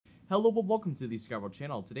Hello and welcome to the ScatterVolt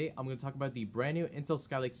channel. Today I'm going to talk about the brand new Intel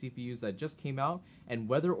Skylake CPUs that just came out and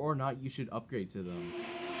whether or not you should upgrade to them.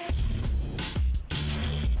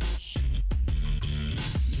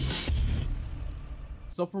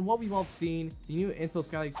 So from what we've all seen, the new Intel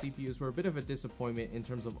Skylake CPUs were a bit of a disappointment in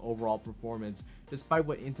terms of overall performance, despite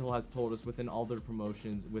what Intel has told us within all their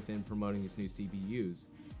promotions within promoting these new CPUs.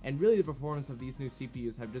 And really the performance of these new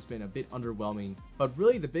CPUs have just been a bit underwhelming, but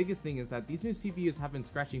really the biggest thing is that these new CPUs have been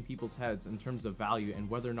scratching people's heads in terms of value and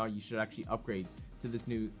whether or not you should actually upgrade to this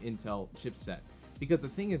new Intel chipset. Because the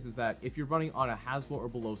thing is that if you're running on a Haswell or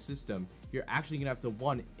below system, you're actually going to have to,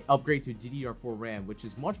 one, upgrade to DDR4 RAM, which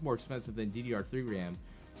is much more expensive than DDR3 RAM.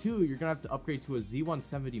 Two, you're going to have to upgrade to a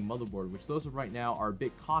Z170 motherboard, which those right now are a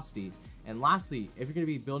bit costly. And lastly, if you're going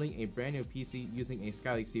to be building a brand new PC using a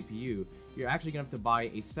Skylake CPU, you're actually going to have to buy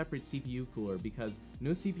a separate CPU cooler because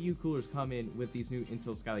no CPU coolers come in with these new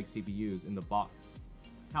Intel Skylake CPUs in the box.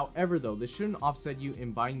 However though, this shouldn't offset you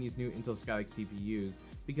in buying these new Intel Skylake CPUs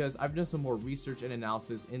because I've done some more research and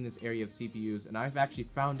analysis in this area of CPUs and I've actually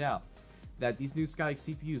found out that these new Skylake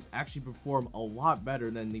CPUs actually perform a lot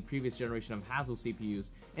better than the previous generation of Haswell CPUs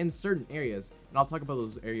in certain areas, and I'll talk about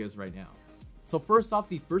those areas right now. So first off,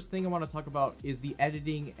 the first thing I want to talk about is the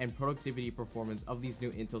editing and productivity performance of these new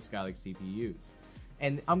Intel Skylake CPUs.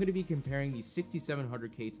 And I'm going to be comparing the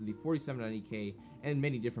 6700K to the 4790K and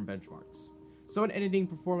many different benchmarks. So in editing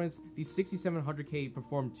performance, the 6700K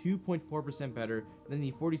performed 2.4% better than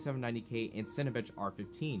the 4790K and Cinebench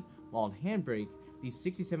R15, while in Handbrake, the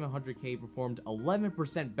 6700K performed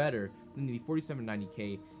 11% better than the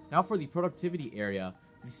 4790K. Now for the productivity area,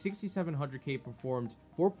 the 6700K performed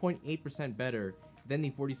 4.8% better than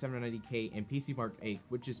the 4790K and PC Mark 8,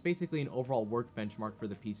 which is basically an overall work benchmark for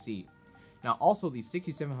the PC. Now also the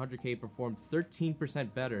 6700K performed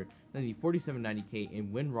 13% better than the 4790K in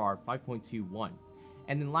WinRAR 5.21.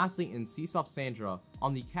 And then lastly in CSoft Sandra,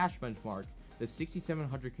 on the cache benchmark, the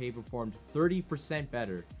 6700K performed 30%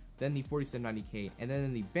 better than the 4790K, and then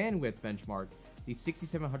in the bandwidth benchmark, the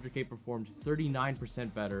 6700K performed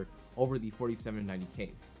 39% better over the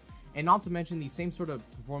 4790K. And not to mention, the same sort of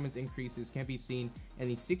performance increases can be seen in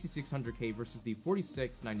the 6600K versus the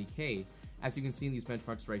 4690K. As you can see in these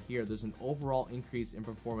benchmarks right here, there's an overall increase in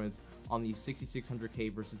performance on the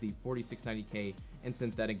 6600K versus the 4690K in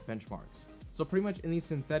synthetic benchmarks. So pretty much in the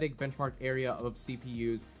synthetic benchmark area of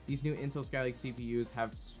CPUs, these new Intel Skylake CPUs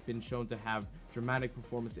have been shown to have dramatic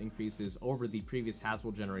performance increases over the previous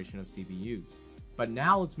Haswell generation of CPUs. But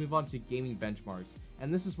now let's move on to gaming benchmarks,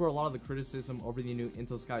 and this is where a lot of the criticism over the new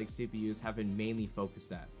Intel Skylake CPUs have been mainly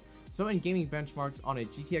focused at. So in gaming benchmarks on a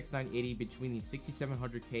GTX 980 between the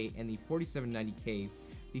 6700K and the 4790K,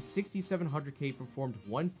 the 6700K performed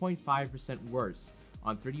 1.5% worse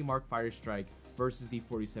on 3D Mark Firestrike versus the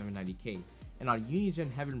 4790K. And on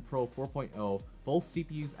Unigine Heaven Pro 4.0, both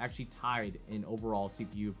CPUs actually tied in overall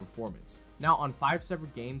CPU performance. Now on 5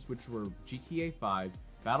 separate games, which were GTA 5,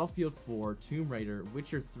 Battlefield 4, Tomb Raider,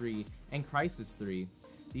 Witcher 3, and Crysis 3,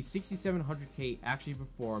 the 6700K actually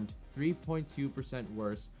performed 3.2%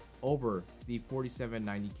 worse over the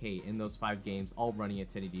 4790K in those 5 games, all running at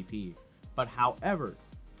 1080p. But however,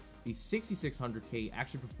 the 6600K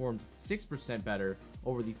actually performed 6% better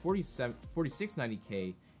over the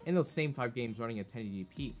 4690K in those same 5 games running at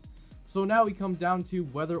 1080p. So now we come down to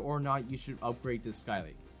whether or not you should upgrade to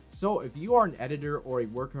Skylake. So if you are an editor or a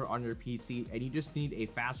worker on your PC and you just need a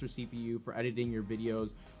faster CPU for editing your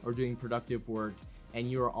videos or doing productive work, and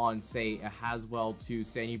you are on, say, a Haswell to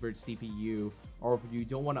Sandy Bridge CPU, or if you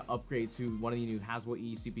don't want to upgrade to one of the new Haswell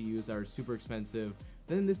E CPUs that are super expensive,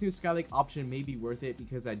 then this new Skylake option may be worth it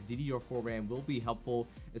because that DDR4 RAM will be helpful,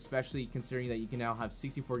 especially considering that you can now have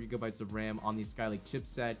 64GB of RAM on the Skylake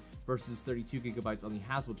chipset versus 32GB on the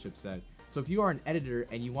Haswell chipset. So if you are an editor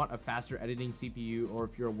and you want a faster editing CPU, or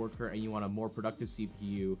if you're a worker and you want a more productive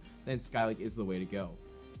CPU, then Skylake is the way to go.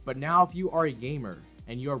 But now if you are a gamer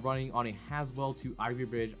and you are running on a Haswell to Ivy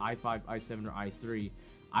Bridge i5, i7, or i3,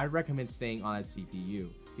 I recommend staying on that CPU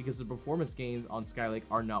because the performance gains on Skylake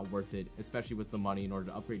are not worth it, especially with the money in order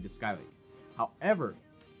to upgrade to Skylake. However,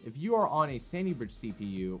 if you are on a Sandy Bridge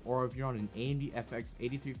CPU, or if you're on an AMD FX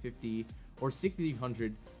 8350 or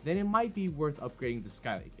 6300, then it might be worth upgrading to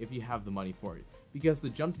Skylake if you have the money for it, because the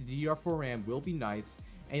jump to DDR4 RAM will be nice,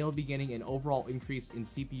 and you'll be getting an overall increase in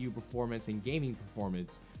CPU performance and gaming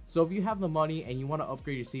performance. So if you have the money and you want to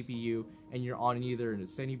upgrade your CPU and you're on either a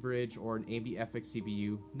Sandy Bridge or an AMD FX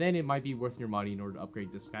CPU, then it might be worth your money in order to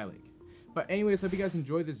upgrade to Skylake. But anyways, hope you guys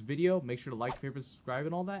enjoyed this video. Make sure to like, favorite, subscribe,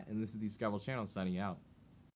 and all that. And this is the ScatterVolt channel signing out.